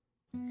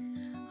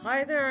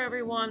Hi there,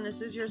 everyone.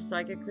 This is your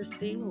psychic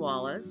Christine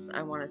Wallace.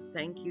 I want to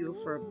thank you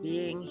for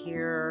being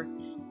here.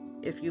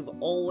 If you've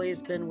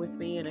always been with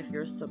me and if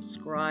you're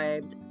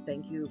subscribed,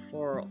 thank you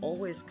for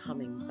always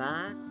coming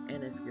back.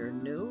 And if you're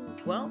new,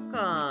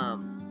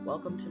 welcome.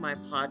 Welcome to my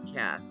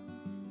podcast.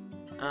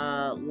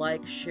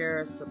 Like,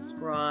 share,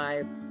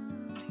 subscribe,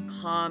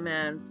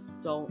 comments.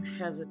 Don't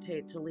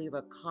hesitate to leave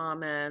a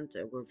comment,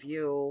 a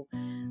review.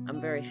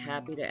 I'm very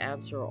happy to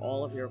answer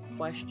all of your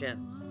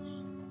questions.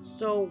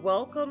 So,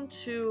 welcome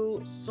to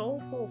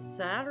Soulful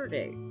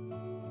Saturday.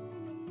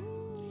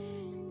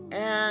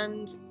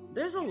 And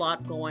there's a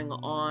lot going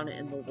on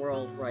in the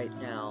world right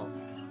now.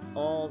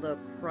 All the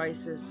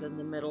crisis in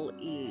the Middle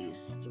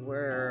East.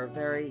 We're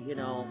very,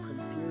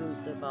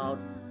 confused about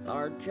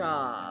our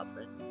job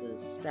and the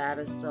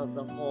status of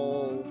the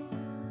whole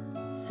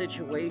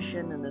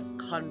situation in this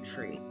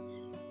country.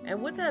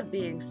 And with that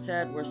being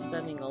said, we're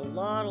spending a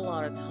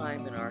lot of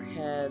time in our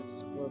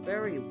heads. We're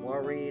very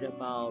worried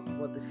about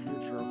what the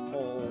future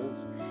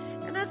holds,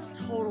 and that's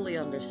totally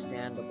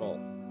understandable.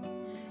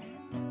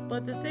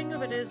 But the thing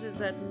of it is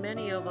that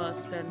many of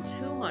us spend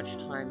too much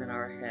time in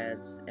our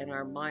heads, and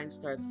our mind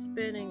starts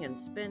spinning and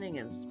spinning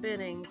and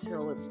spinning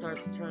till it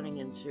starts turning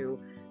into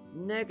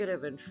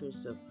negative,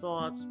 intrusive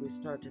thoughts. We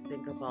start to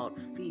think about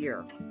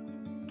fear.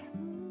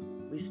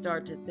 We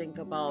start to think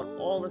about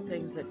all the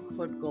things that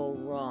could go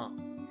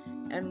wrong,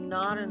 and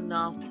not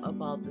enough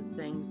about the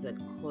things that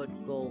could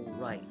go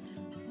right.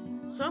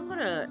 So I'm going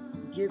to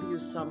give you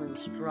some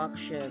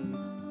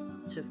instructions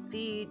to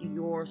feed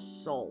your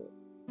soul.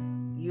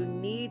 You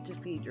need to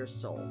feed your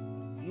soul.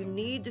 You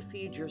need to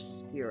feed your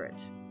spirit.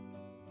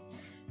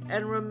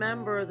 And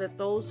remember that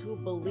those who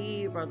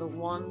believe are the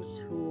ones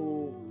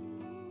who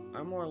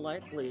are more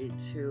likely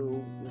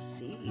to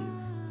receive.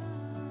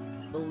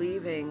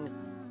 Believing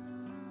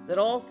that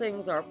all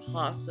things are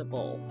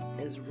possible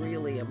is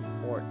really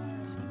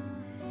important.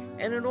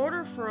 And in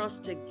order for us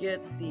to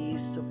get the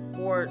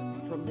support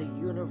from the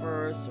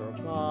universe or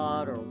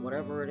God or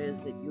whatever it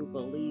is that you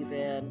believe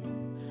in,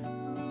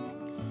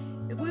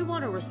 if we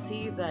want to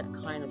receive that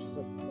kind of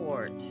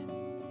support,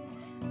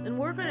 then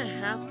we're going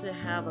to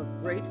have a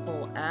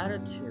grateful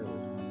attitude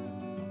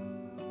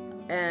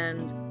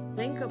and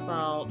think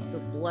about the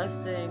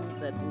blessings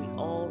that we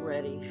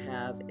already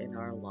have in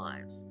our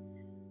lives.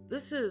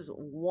 This is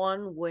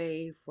one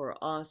way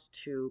for us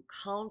to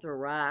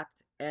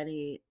counteract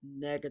any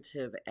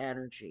negative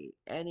energy,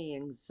 any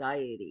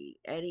anxiety,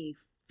 any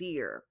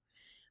fear.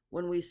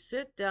 When we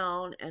sit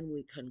down and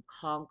we can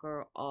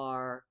conquer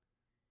our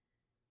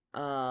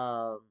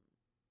uh,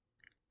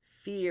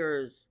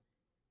 fears,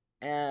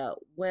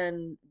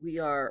 when we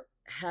are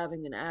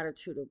having an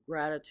attitude of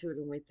gratitude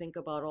and we think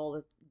about all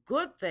the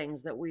good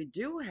things that we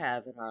do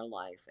have in our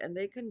life, and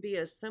they can be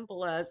as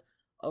simple as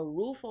a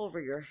roof over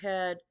your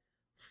head,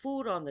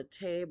 food on the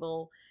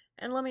table.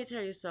 And let me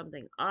tell you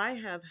something, I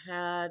have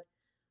had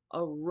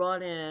a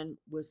run in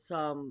with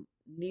some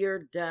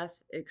near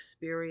death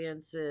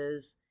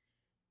experiences,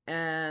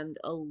 and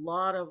a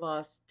lot of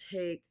us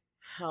take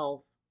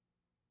health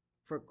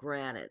for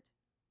granted.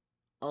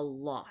 A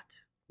lot.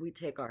 We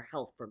take our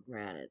health for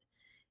granted.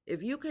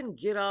 If you can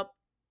get up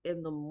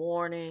in the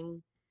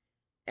morning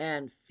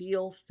and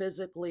feel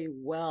physically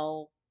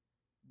well,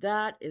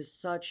 that is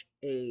such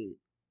a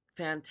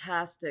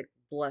fantastic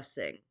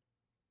blessing.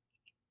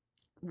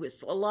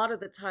 A lot of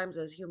the times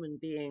as human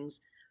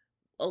beings,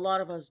 a lot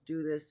of us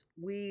do this.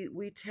 We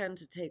tend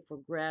to take for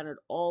granted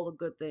all the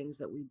good things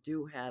that we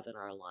do have in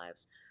our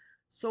lives.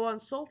 So on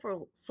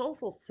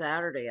Soulful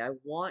Saturday, I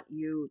want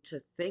you to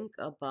think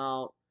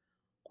about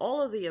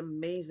all of the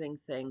amazing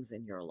things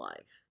in your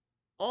life,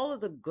 all of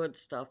the good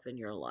stuff in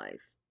your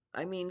life.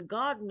 I mean,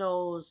 God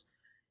knows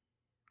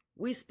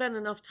we spend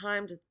enough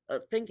time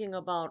thinking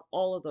about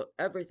all of the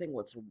everything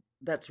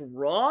that's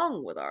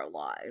wrong with our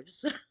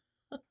lives.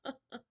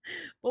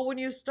 But when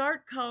you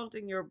start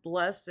counting your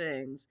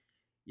blessings,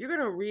 you're going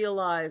to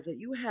realize that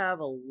you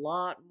have a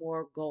lot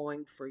more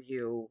going for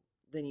you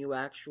than you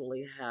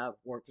actually have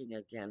working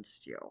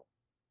against you.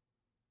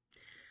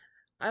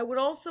 I would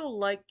also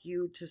like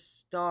you to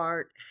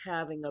start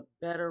having a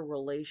better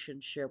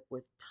relationship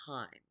with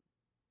time.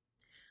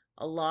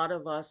 A lot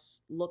of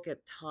us look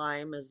at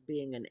time as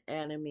being an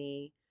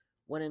enemy,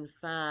 when in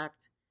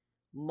fact,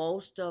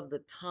 most of the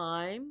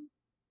time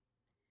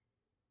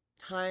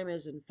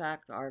is in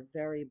fact our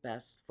very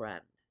best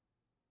friend.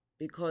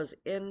 Because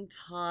in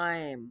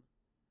time,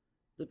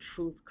 the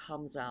truth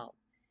comes out.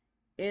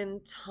 In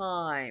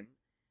time,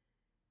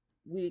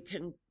 we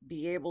can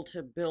be able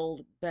to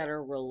build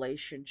better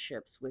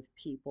relationships with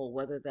people,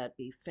 whether that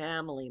be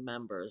family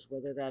members,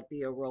 whether that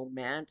be a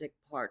romantic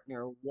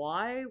partner.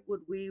 Why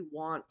would we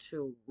want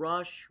to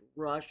rush,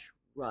 rush,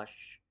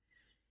 rush?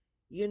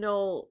 You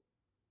know,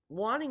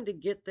 wanting to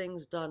get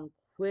things done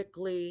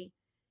quickly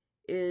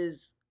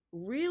is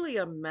really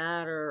a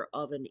matter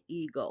of an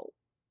ego.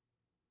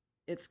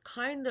 It's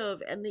kind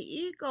of, and the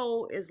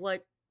ego is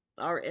like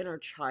our inner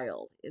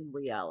child in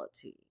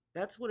reality.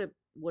 That's what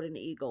an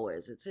ego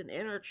is. It's an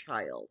inner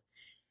child.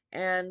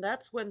 And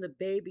that's when the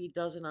baby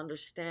doesn't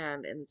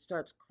understand and it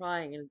starts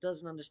crying and it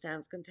doesn't understand.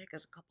 It's going to take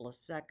us a couple of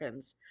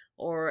seconds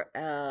or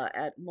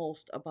at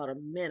most about a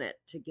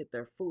minute to get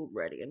their food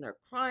ready. And they're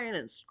crying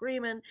and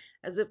screaming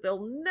as if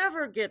they'll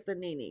never get the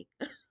nini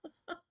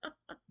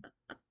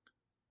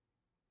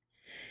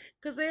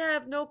because they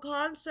have no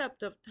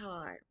concept of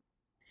time.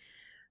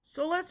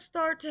 So let's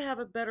start to have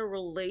a better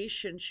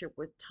relationship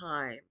with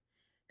time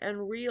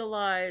and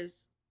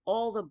realize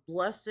all the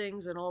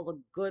blessings and all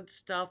the good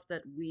stuff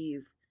that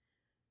we've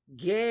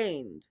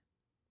gained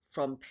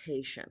from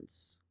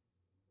patience.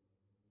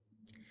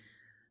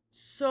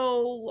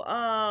 So,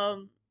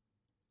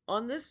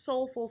 on this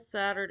Soulful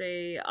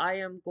Saturday, I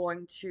am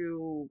going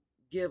to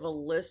give a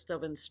list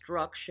of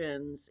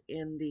instructions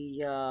in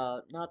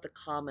the, not the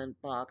comment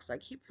box. I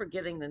keep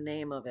forgetting the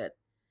name of it,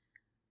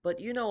 but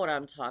you know what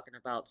I'm talking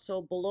about.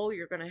 So below,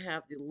 you're going to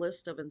have the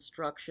list of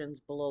instructions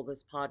below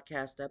this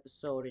podcast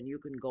episode, and you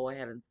can go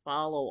ahead and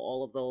follow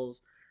all of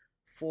those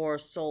for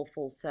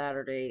Soulful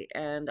Saturday.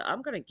 And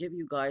I'm going to give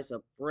you guys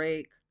a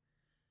break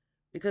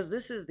because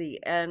this is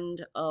the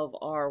end of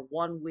our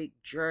 1 week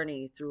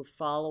journey through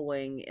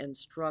following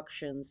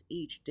instructions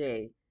each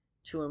day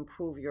to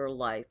improve your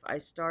life. I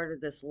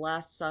started this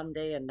last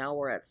Sunday and now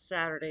we're at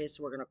Saturday,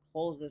 so we're going to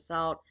close this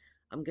out.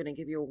 I'm going to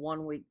give you a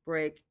 1 week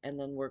break and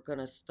then we're going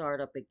to start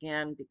up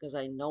again because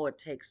I know it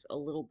takes a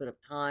little bit of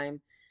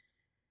time.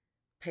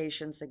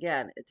 Patience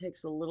again, it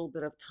takes a little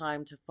bit of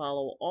time to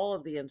follow all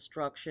of the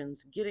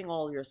instructions, getting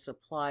all your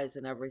supplies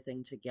and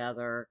everything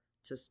together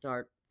to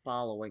start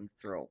following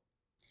through.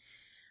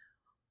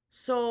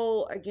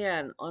 So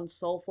again, on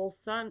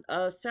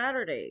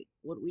Saturday,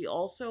 what we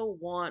also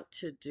want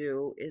to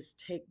do is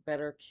take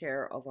better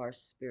care of our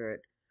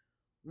spirit.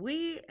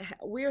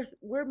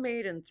 We're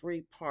made in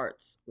three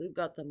parts. We've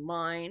got the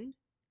mind,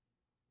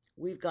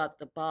 we've got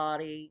the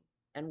body,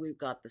 and we've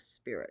got the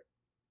spirit.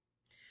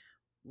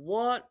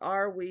 What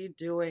are we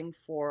doing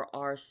for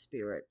our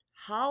spirit?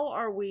 How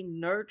are we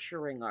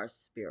nurturing our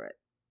spirit?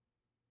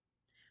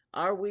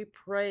 Are we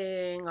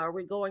praying? Are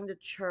we going to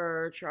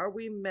church? Are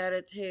we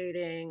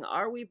meditating?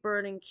 Are we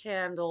burning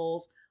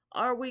candles?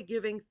 Are we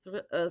giving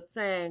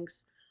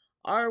thanks?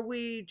 Are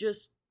we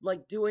just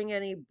like doing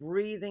any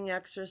breathing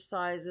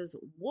exercises?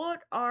 What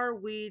are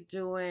we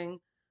doing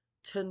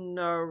to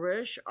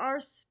nourish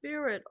our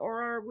spirit?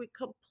 Or are we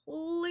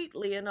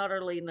completely and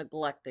utterly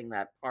neglecting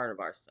that part of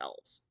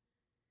ourselves?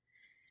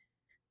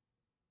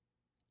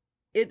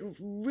 It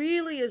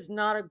really is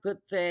not a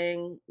good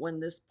thing when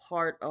this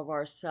part of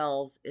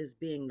ourselves is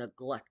being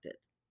neglected.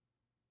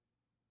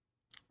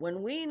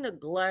 When we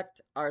neglect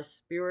our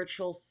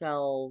spiritual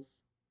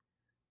selves,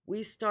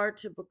 we start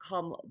to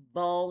become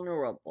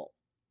vulnerable.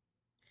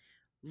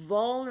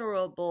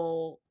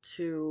 Vulnerable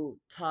to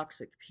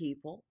toxic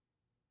people,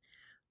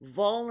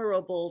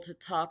 vulnerable to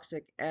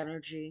toxic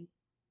energy,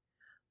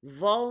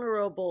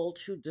 vulnerable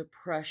to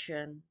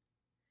depression.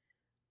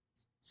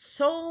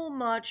 So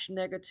much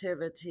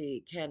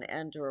negativity can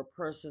enter a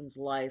person's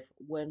life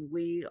when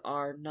we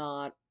are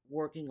not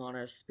working on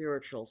our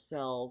spiritual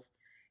selves.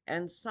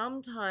 And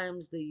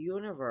sometimes the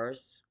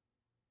universe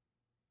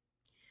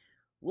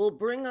will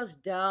bring us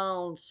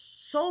down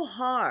so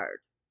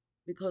hard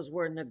because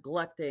we're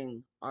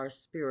neglecting our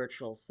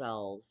spiritual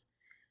selves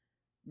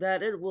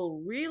that it will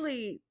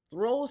really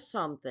throw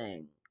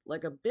something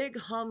like a big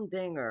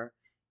humdinger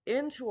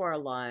into our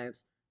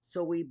lives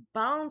so we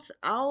bounce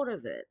out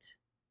of it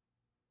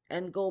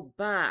and go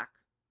back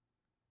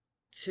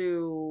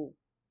to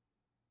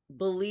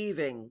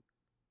believing,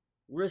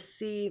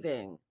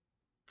 receiving,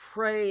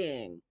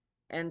 praying,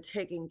 and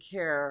taking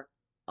care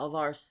of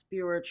our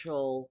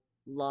spiritual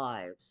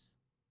lives.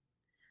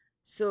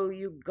 So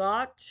you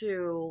got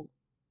to,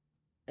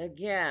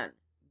 again,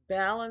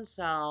 balance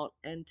out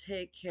and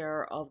take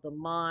care of the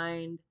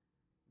mind,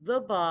 the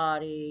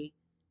body,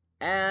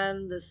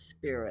 and the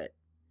spirit.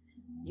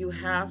 You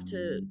have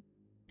to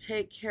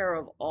take care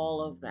of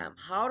all of them.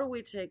 How do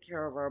we take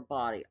care of our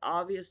body?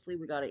 Obviously,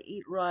 we got to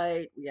eat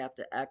right, we have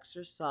to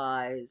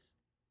exercise.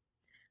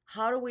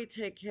 How do we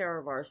take care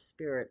of our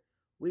spirit?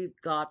 We've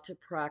got to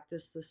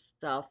practice the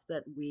stuff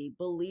that we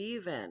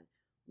believe in,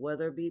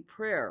 whether it be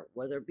prayer,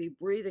 whether it be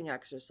breathing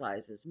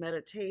exercises,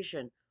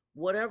 meditation,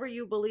 whatever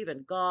you believe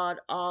in, God,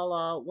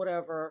 Allah,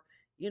 whatever,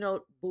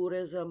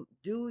 Buddhism,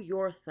 do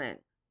your thing.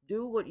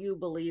 Do what you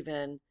believe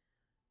in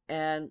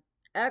and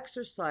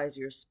exercise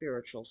your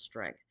spiritual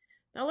strength.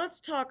 Now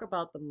let's talk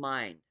about the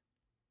mind.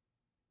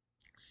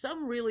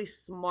 Some really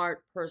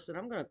smart person,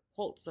 I'm going to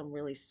quote some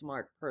really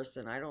smart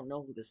person. I don't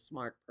know who this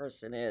smart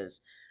person is,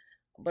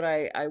 but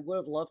I would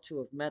have loved to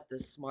have met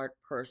this smart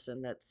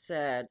person that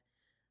said,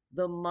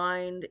 the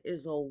mind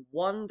is a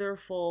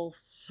wonderful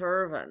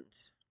servant,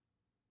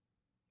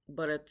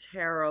 but a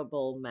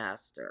terrible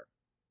master.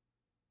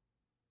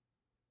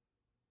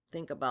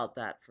 Think about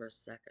that for a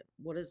second.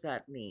 What does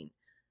that mean?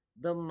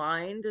 The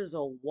mind is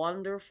a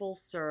wonderful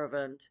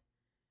servant,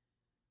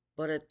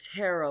 but a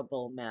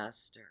terrible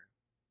master.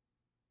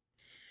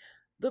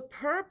 The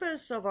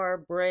purpose of our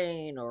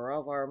brain or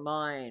of our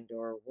mind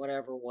or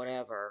whatever,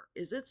 whatever,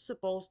 is it's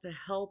supposed to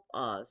help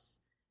us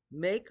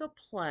make a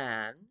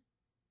plan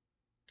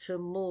to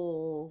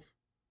move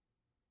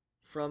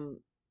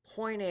from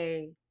point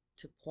A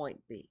to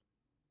point B.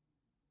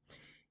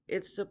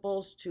 It's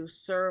supposed to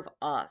serve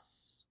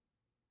us.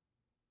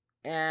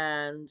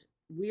 And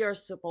we are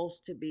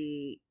supposed to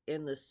be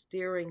in the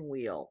steering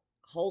wheel,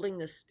 holding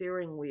the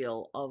steering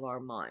wheel of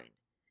our mind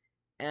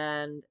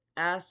and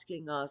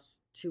asking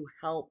us to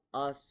help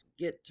us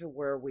get to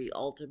where we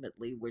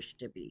ultimately wish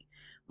to be.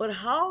 But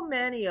how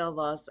many of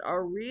us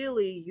are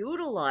really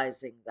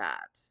utilizing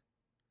that?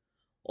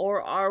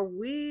 Or are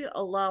we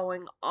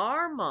allowing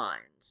our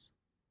minds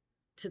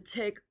to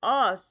take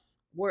us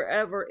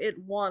wherever it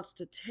wants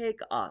to take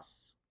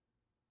us?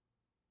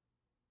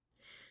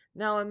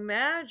 Now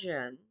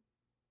imagine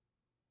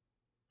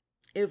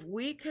if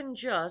we can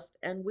just,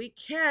 and we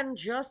can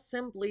just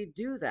simply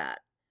do that,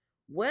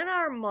 when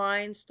our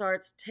mind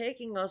starts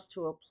taking us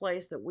to a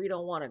place that we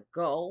don't want to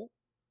go,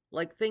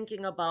 like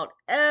thinking about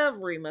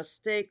every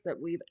mistake that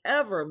we've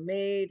ever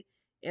made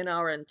in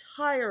our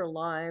entire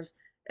lives,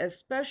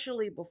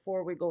 especially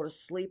before we go to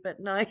sleep at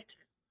night,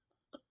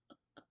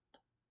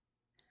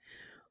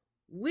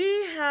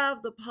 we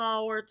have the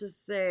power to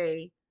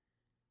say,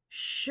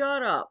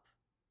 shut up.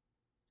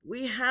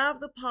 We have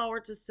the power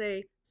to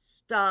say,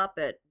 stop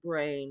it,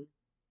 brain,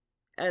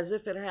 as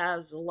if it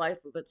has a life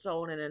of its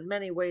own, and in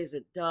many ways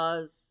it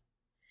does.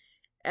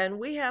 And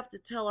we have to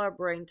tell our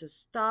brain to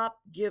stop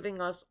giving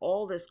us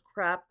all this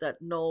crap that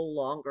no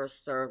longer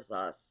serves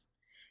us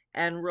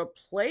and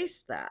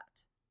replace that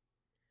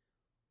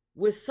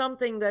with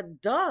something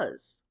that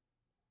does.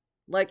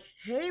 Like,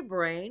 hey,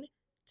 brain,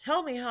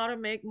 tell me how to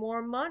make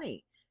more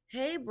money.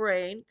 Hey,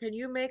 brain, can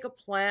you make a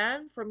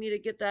plan for me to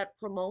get that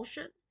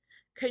promotion?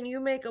 Can you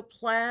make a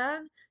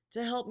plan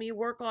to help me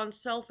work on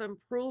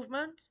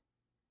self-improvement?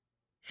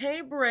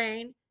 Hey,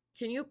 brain,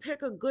 can you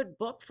pick a good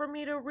book for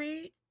me to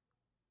read?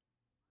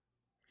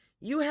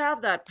 You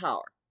have that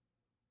power.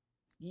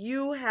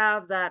 You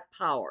have that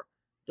power.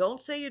 Don't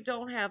say you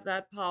don't have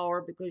that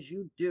power, because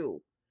you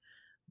do.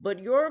 But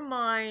your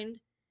mind,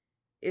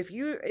 if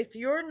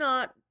you're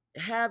not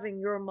having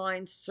your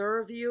mind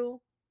serve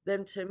you,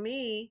 then to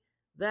me,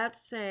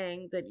 that's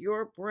saying that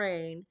your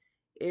brain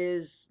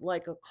is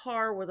like a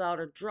car without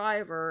a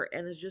driver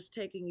and is just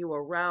taking you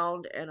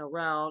around and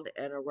around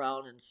and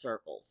around in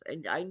circles.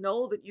 And I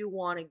know that you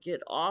want to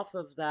get off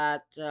of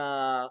that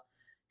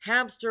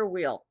hamster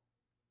wheel.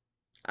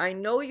 I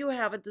know you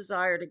have a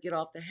desire to get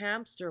off the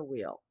hamster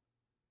wheel,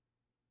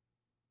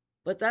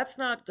 but that's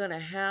not going to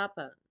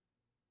happen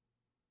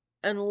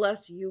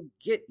unless you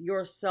get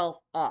yourself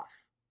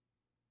off.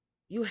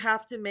 You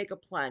have to make a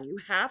plan. You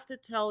have to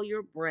tell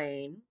your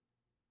brain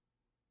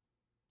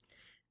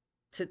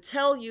to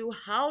tell you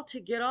how to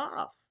get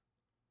off.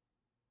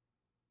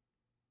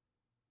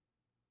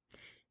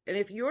 And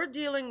if you're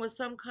dealing with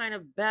some kind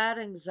of bad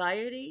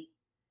anxiety,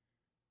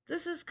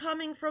 this is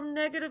coming from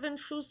negative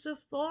intrusive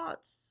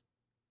thoughts.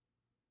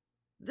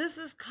 This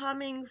is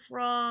coming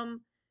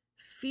from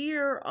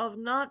fear of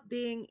not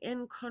being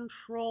in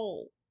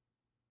control.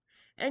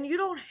 And you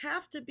don't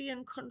have to be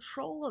in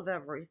control of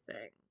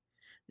everything.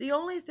 The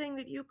only thing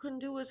that you can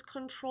do is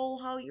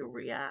control how you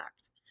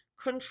react.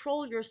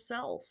 Control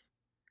yourself.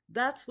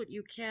 That's what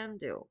you can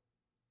do.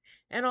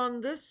 And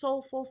on this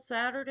Soulful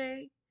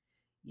Saturday,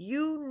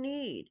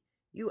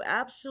 you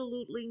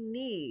absolutely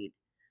need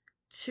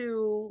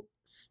to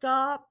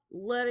stop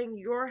letting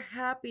your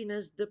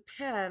happiness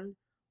depend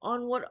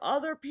on what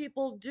other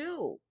people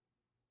do.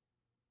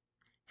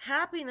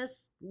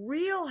 Happiness,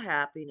 real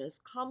happiness,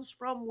 comes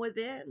from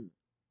within.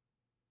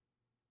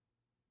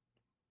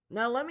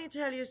 Now, let me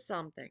tell you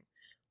something.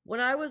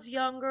 When I was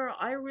younger,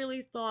 I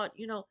really thought,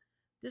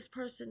 this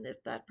person,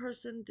 if that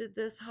person did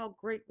this, how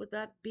great would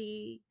that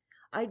be?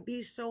 I'd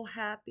be so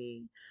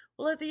happy.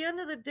 Well, at the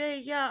end of the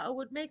day, yeah, it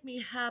would make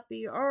me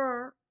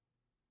happier,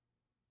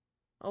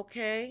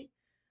 okay?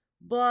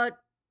 But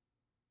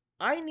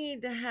I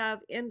need to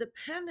have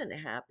independent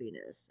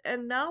happiness.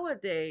 And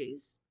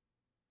nowadays,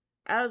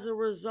 as a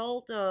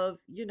result of,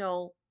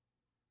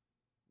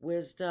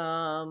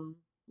 wisdom,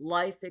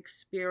 life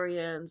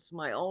experience,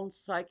 my own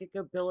psychic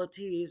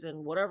abilities,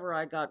 and whatever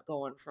I got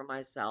going for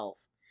myself,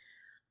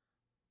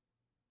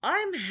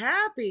 I'm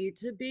happy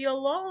to be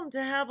alone,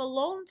 to have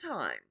alone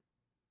time.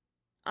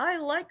 I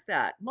like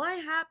that. My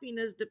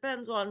happiness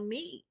depends on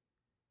me.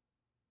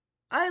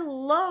 I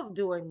love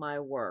doing my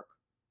work.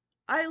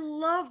 I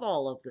love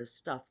all of this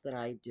stuff that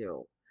I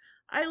do.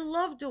 I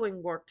love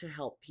doing work to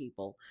help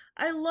people.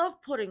 I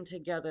love putting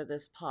together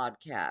this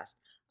podcast.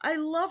 I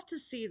love to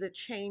see the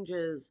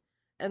changes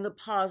and the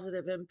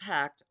positive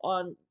impact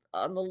on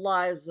the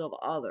lives of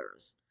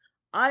others.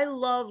 I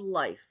love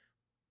life.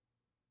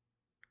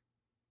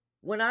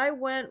 When I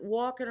went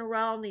walking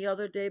around the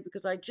other day,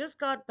 because I just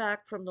got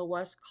back from the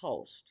West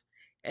Coast,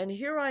 and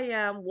here I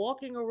am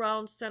walking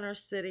around Center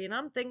City, and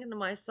I'm thinking to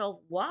myself,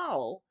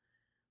 wow,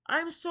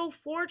 I'm so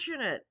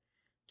fortunate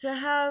to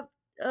have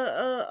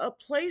a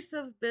place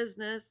of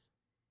business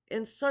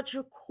in such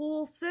a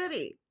cool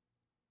city.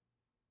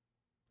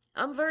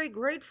 I'm very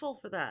grateful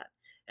for that.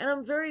 And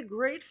I'm very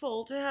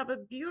grateful to have a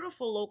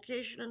beautiful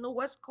location in the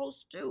West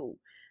Coast too.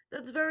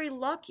 That's very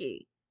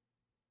lucky.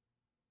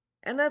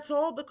 And that's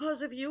all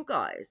because of you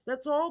guys.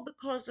 That's all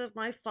because of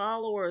my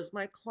followers,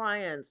 my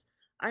clients.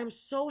 I'm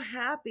so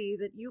happy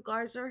that you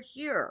guys are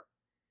here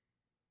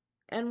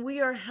and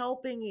we are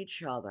helping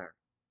each other.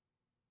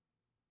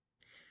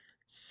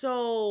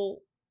 So,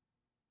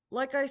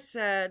 like I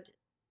said,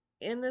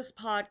 in this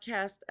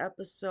podcast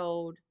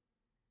episode,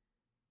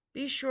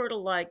 be sure to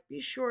like,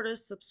 be sure to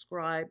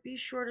subscribe, be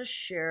sure to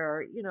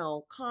share,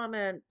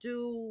 comment,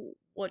 do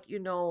what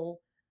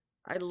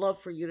I'd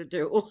love for you to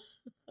do.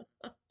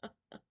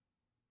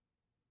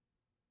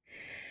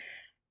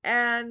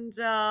 And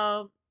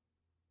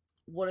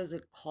what is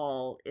it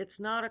called? It's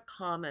not a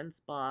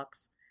comments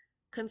box.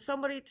 Can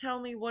somebody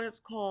tell me what it's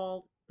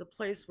called? The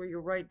place where you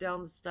write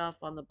down the stuff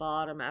on the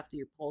bottom after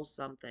you post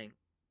something.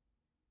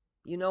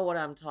 You know what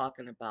I'm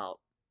talking about.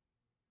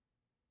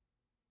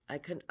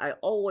 I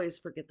always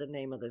forget the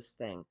name of this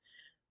thing.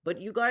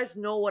 But you guys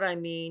know what I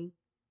mean.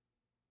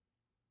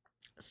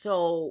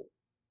 So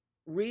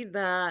read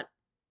that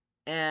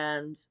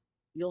and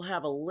you'll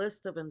have a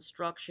list of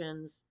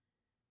instructions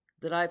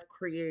that I've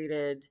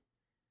created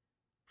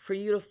for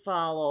you to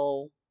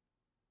follow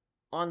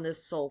on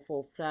this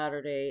Soulful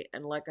Saturday.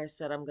 And like I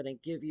said, I'm going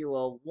to give you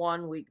a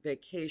 1 week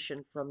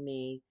vacation from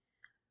me.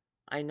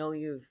 I know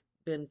you've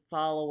been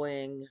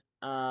following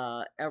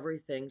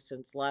everything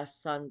since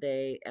last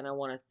Sunday, and I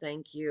want to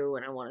thank you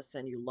and I want to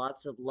send you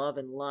lots of love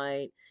and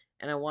light.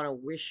 And I want to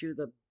wish you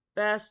the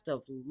best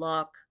of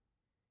luck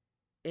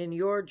in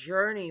your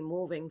journey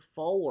moving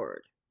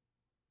forward.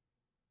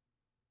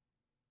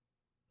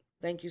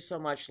 Thank you so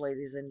much,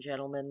 ladies and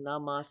gentlemen.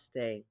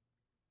 Namaste.